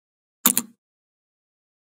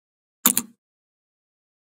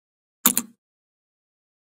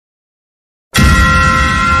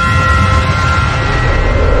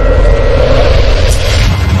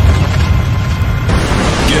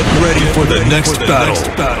next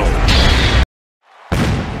battle.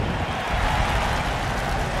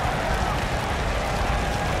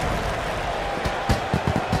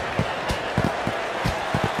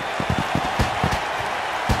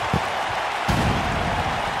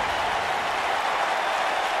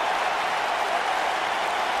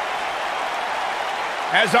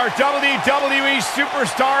 As our WWE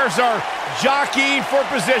superstars are jockeying for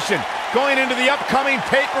position, going into the upcoming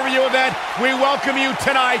pay-per-view event, we welcome you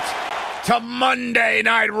tonight to Monday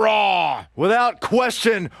Night Raw. Without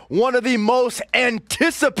question, one of the most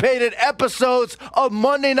anticipated episodes of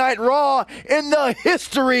Monday Night Raw in the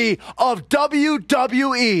history of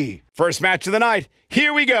WWE. First match of the night,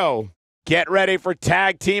 here we go. Get ready for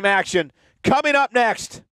tag team action. Coming up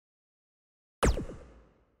next.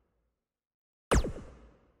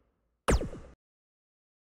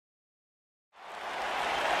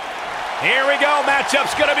 Here we go.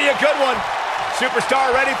 Matchup's going to be a good one.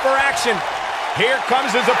 Superstar ready for action. Here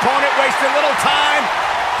comes his opponent, wasting little time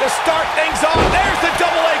to start things off. There's the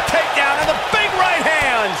double leg takedown and the big right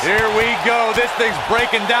hands. Here we go. This thing's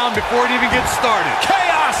breaking down before it even gets started.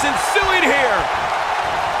 Chaos ensuing here.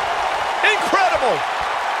 Incredible.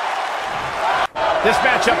 This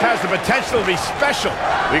matchup has the potential to be special.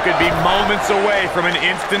 We could be moments away from an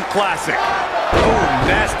instant classic. Oh,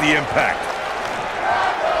 nasty impact.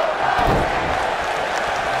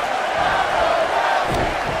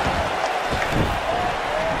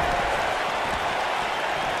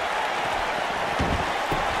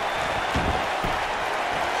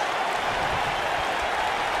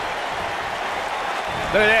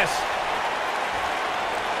 Look at this.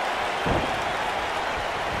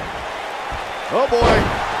 Oh, boy.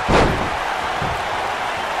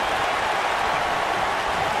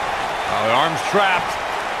 Oh, the arm's trapped.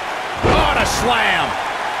 Oh, and a slam.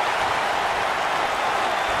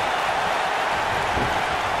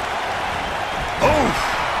 Oof.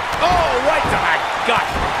 Oh, right to the gut.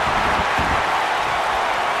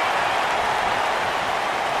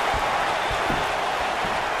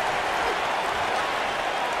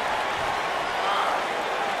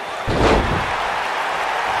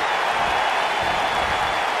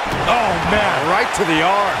 Oh, man, right to the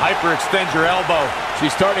arm. Hyperextend your elbow.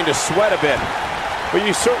 She's starting to sweat a bit, but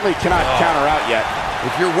you certainly cannot count her out yet.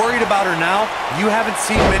 If you're worried about her now, you haven't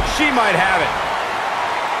seen it. She might have it.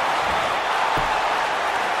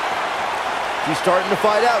 She's starting to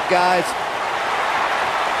fight out, guys.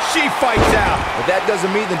 She fights out. But that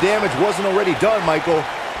doesn't mean the damage wasn't already done, Michael.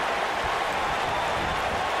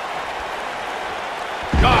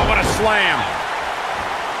 Oh, what a slam.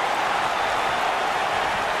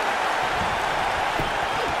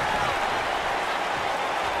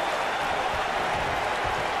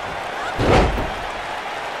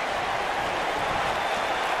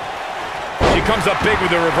 She comes up big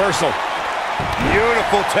with a reversal.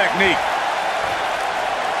 Beautiful technique.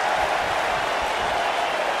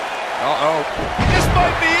 Uh-oh. This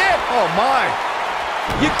might be it. Oh, my.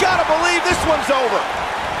 You gotta believe this one's over.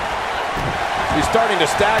 She's starting to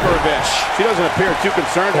stagger a bit. She doesn't appear too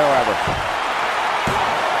concerned, however.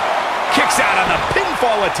 Kicks out on the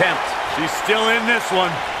pinfall attempt. She's still in this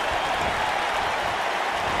one.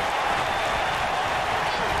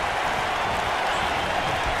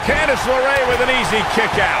 Candice Lerae with an easy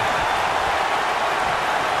kick out.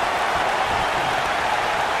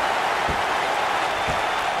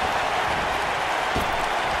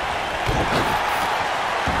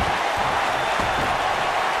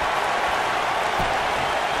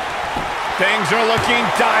 Things are looking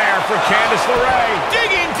dire for Candice Lerae.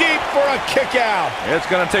 Digging deep for a kick out. It's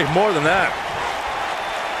going to take more than that.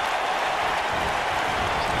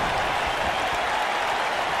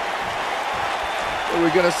 What are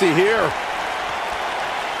we going to see here?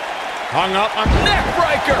 Hung up on neck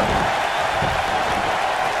breaker.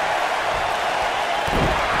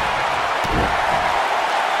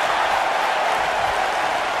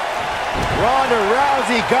 Ronda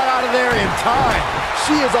Rousey got out of there in time.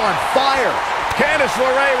 She is on fire. Candice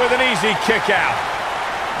Lerae with an easy kick out.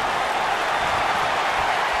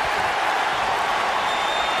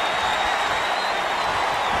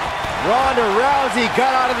 Ronda Rousey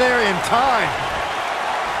got out of there in time.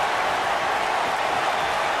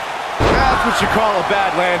 That's what you call a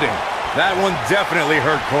bad landing. That one definitely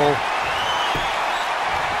hurt, Cole.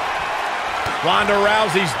 Ronda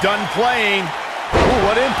Rousey's done playing. Ooh,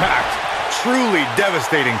 what impact. Truly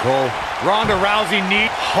devastating, Cole. Ronda Rousey needs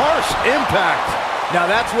Harsh impact. Now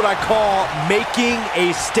that's what I call making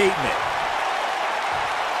a statement.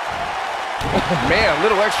 Oh, man, a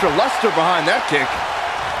little extra luster behind that kick.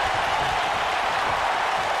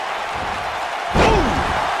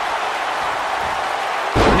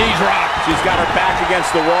 Knee drop. She's got her back against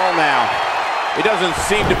the wall now. It doesn't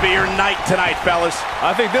seem to be her night tonight, fellas.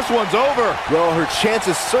 I think this one's over. Well, her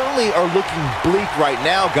chances certainly are looking bleak right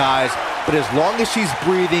now, guys. But as long as she's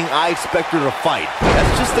breathing, I expect her to fight.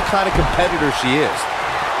 That's just the kind of competitor she is.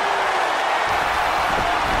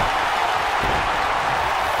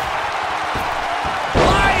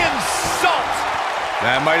 Lion salt!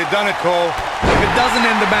 That might have done it, Cole. If it doesn't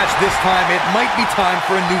end the match this time, it might be time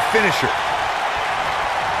for a new finisher.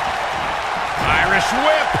 Irish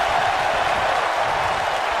whip.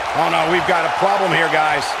 Oh no, we've got a problem here,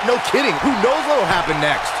 guys. No kidding. Who knows what'll happen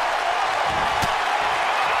next?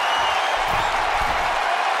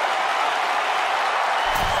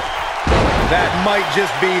 That might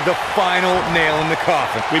just be the final nail in the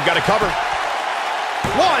coffin. We've got to cover.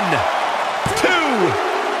 1, 2,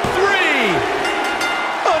 3.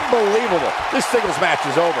 Unbelievable. This singles match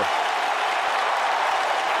is over.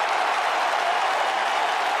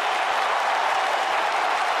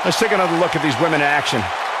 Let's take another look at these women in action.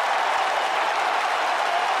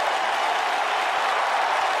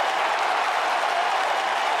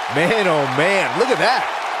 Man, oh man, look at that.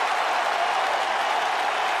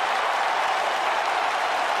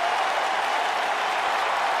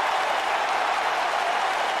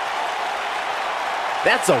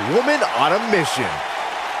 That's a woman on a mission.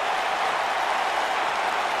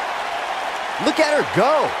 Look at her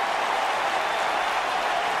go.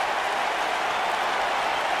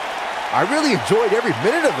 I really enjoyed every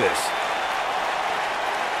minute of this.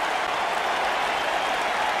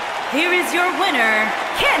 Here is your winner,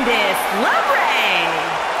 Candice Lerae.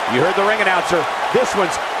 You heard the ring announcer. This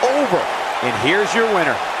one's over. And here's your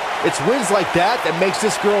winner. It's wins like that that makes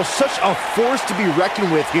this girl such a force to be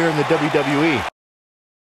reckoned with here in the WWE.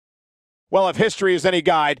 Well, if history is any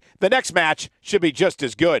guide, the next match should be just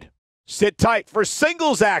as good. Sit tight for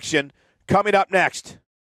singles action coming up next.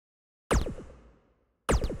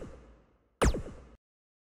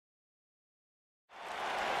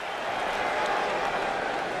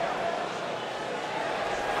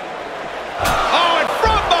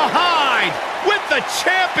 The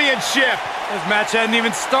championship. This match hasn't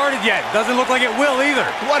even started yet. Doesn't look like it will either.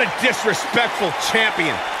 What a disrespectful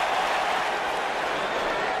champion.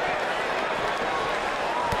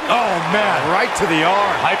 Oh, man. Right to the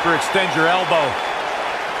arm. Hyperextend your elbow.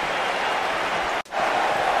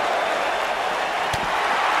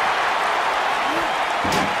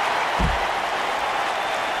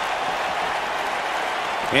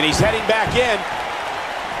 And he's heading back in.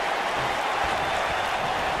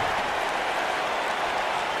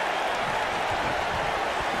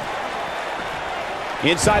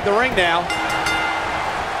 Inside the ring now.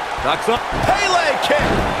 Knocks up. Pele kick.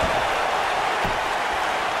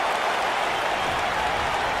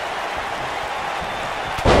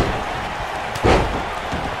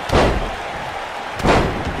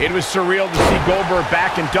 It was surreal to see Goldberg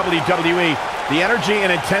back in WWE. The energy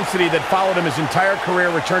and intensity that followed him his entire career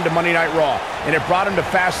returned to Monday Night Raw, and it brought him to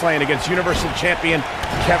Fastlane against Universal Champion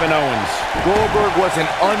Kevin Owens. Goldberg was an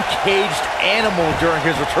uncaged animal during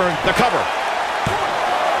his return. The cover.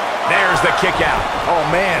 There's the kick out. Oh,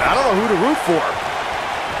 man, I don't know who to root for.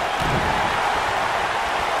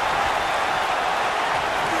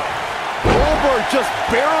 Goldberg just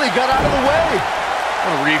barely got out of the way. I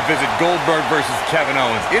want to revisit Goldberg versus Kevin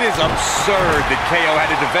Owens. It is absurd that KO had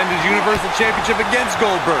to defend his Universal Championship against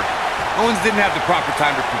Goldberg. Owens didn't have the proper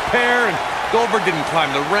time to prepare, and Goldberg didn't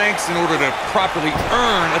climb the ranks in order to properly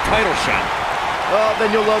earn a title shot.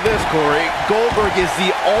 Then you'll love this, Corey. Goldberg is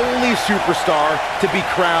the only superstar to be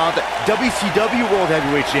crowned WCW World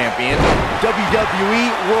Heavyweight Champion, WWE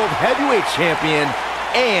World Heavyweight Champion,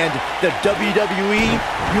 and the WWE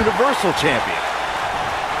Universal Champion.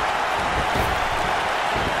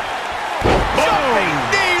 Jumping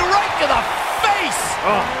knee right to the face!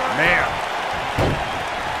 Oh, man.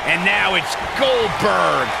 And now it's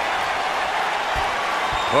Goldberg.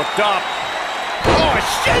 Hooked up. Oh, a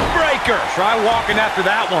shin breaker! Try walking after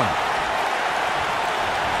that one.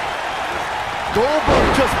 Goldberg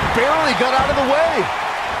just barely got out of the way.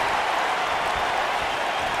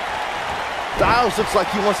 Styles looks like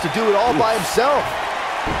he wants to do it all by himself.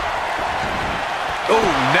 Oh,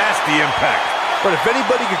 nasty impact. But if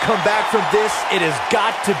anybody could come back from this, it has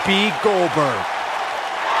got to be Goldberg.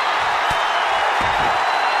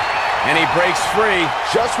 And he breaks free.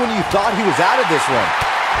 Just when you thought he was out of this one.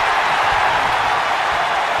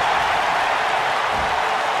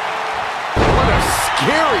 What a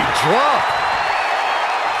scary drop.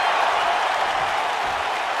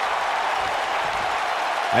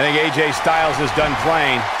 I think AJ Styles is done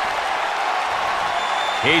playing.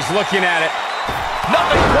 He's looking at it.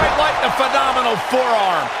 Nothing quite like the phenomenal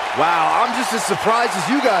forearm. Wow, I'm just as surprised as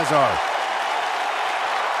you guys are.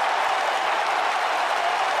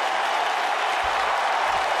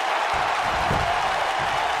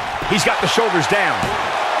 He's got the shoulders down.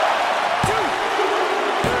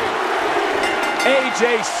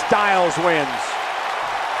 AJ Styles wins.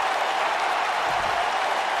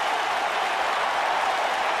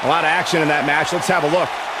 A lot of action in that match. Let's have a look.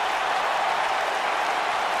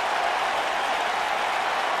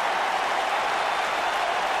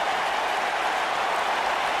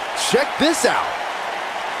 Check this out.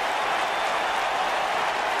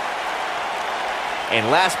 And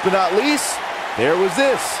last but not least, there was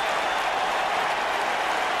this.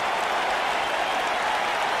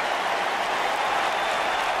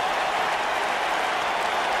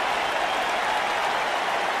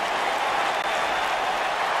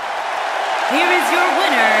 Here is your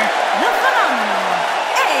winner, the phenomenal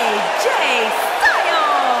AJ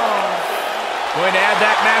Styles. Going to add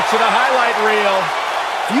that match to the highlight reel.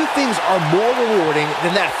 Few things are more rewarding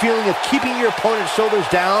than that feeling of keeping your opponent's shoulders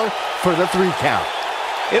down for the 3 count.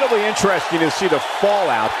 It'll be interesting to see the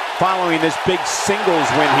fallout following this big singles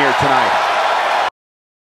win here tonight.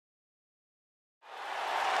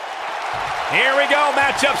 Here we go.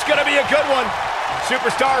 Matchup's going to be a good one.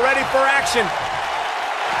 Superstar ready for action.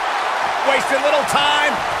 Wasted little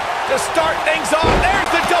time to start things off.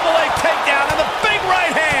 There's the double leg takedown and the big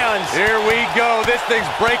right hands. Here we go. This thing's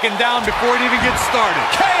breaking down before it even gets started.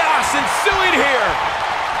 Chaos ensuing here.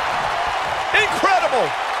 Incredible.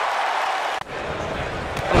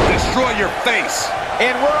 It'll destroy your face.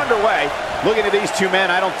 And we're underway. Looking at these two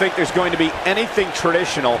men, I don't think there's going to be anything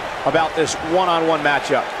traditional about this one-on-one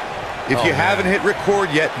matchup. If you haven't hit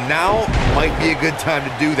record yet, now might be a good time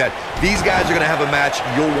to do that. These guys are going to have a match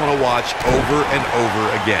you'll want to watch over and over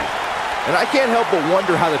again. And I can't help but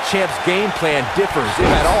wonder how the champ's game plan differs,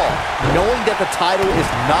 if at all, knowing that the title is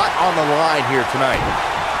not on the line here tonight.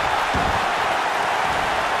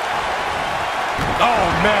 Oh,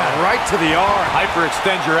 man, right to the arm.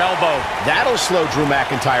 Hyperextend your elbow. That'll slow Drew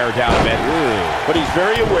McIntyre down a bit. But he's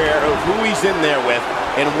very aware of who he's in there with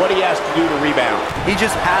and what he has to do to rebound. He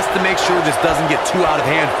just has to make sure this doesn't get too out of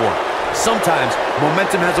hand for him. Sometimes,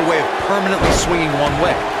 momentum has a way of permanently swinging one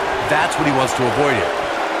way. That's what he wants to avoid here.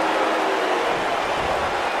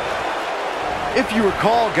 If you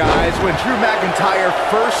recall, guys, when Drew McIntyre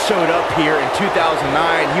first showed up here in 2009,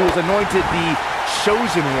 he was anointed the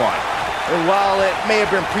Chosen One. And while it may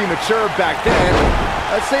have been premature back then,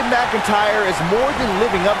 I'd say McIntyre is more than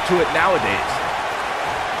living up to it nowadays.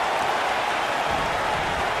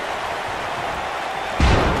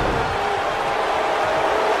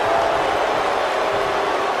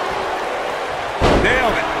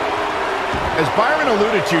 Nailed it. As Byron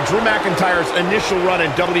alluded to, Drew McIntyre's initial run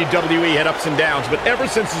in WWE had ups and downs, but ever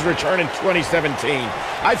since his return in 2017,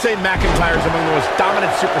 I'd say McIntyre's among the most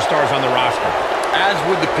dominant superstars on the roster. As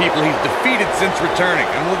would the people he's defeated since returning.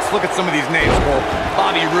 And let's look at some of these names, Cole.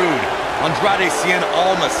 Bobby Roode, Andrade Cien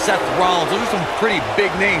Almas, Seth Rollins. Those are some pretty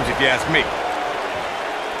big names, if you ask me.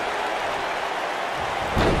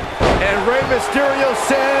 And Rey Mysterio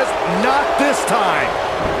says, not this time.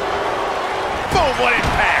 Boom, what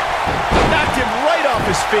impact. Knocked him right off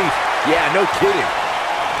his feet. Yeah, no kidding.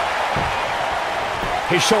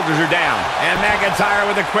 His shoulders are down. And McIntyre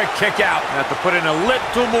with a quick kick out. Have to put in a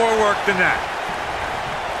little more work than that.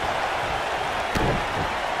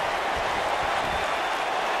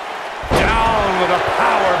 Down with a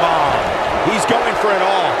power bomb. He's going for it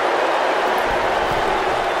all.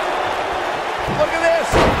 Look at this.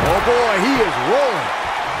 Oh boy, he is rolling.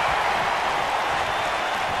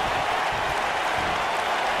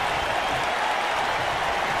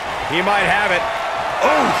 He might have it.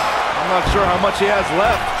 Oof. I'm not sure how much he has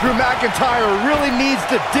left. Drew McIntyre really needs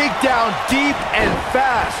to dig down deep and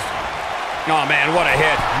fast. Oh, man, what a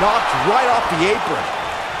hit. Knocked right off the apron.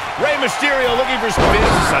 Rey Mysterio looking for some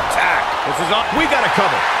vicious attack. This is on. We got to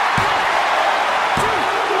cover.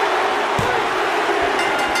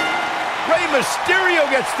 Rey Mysterio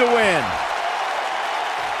gets the win.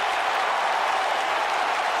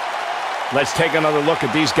 Let's take another look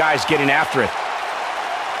at these guys getting after it.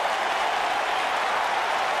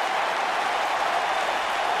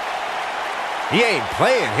 He ain't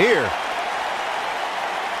playing here.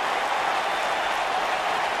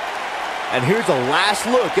 And here's a last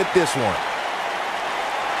look at this one.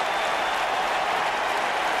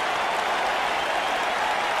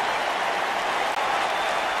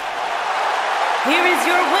 Here is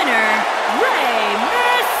your winner, Rey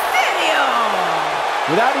Mysterio.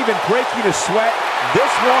 Without even breaking a sweat,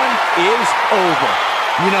 this one is over.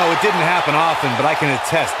 You know, it didn't happen often, but I can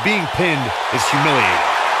attest, being pinned is humiliating.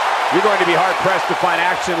 You're going to be hard-pressed to find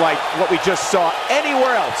action like what we just saw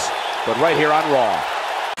anywhere else, but right here on Raw.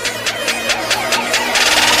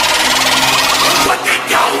 What they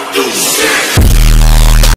don't do shit!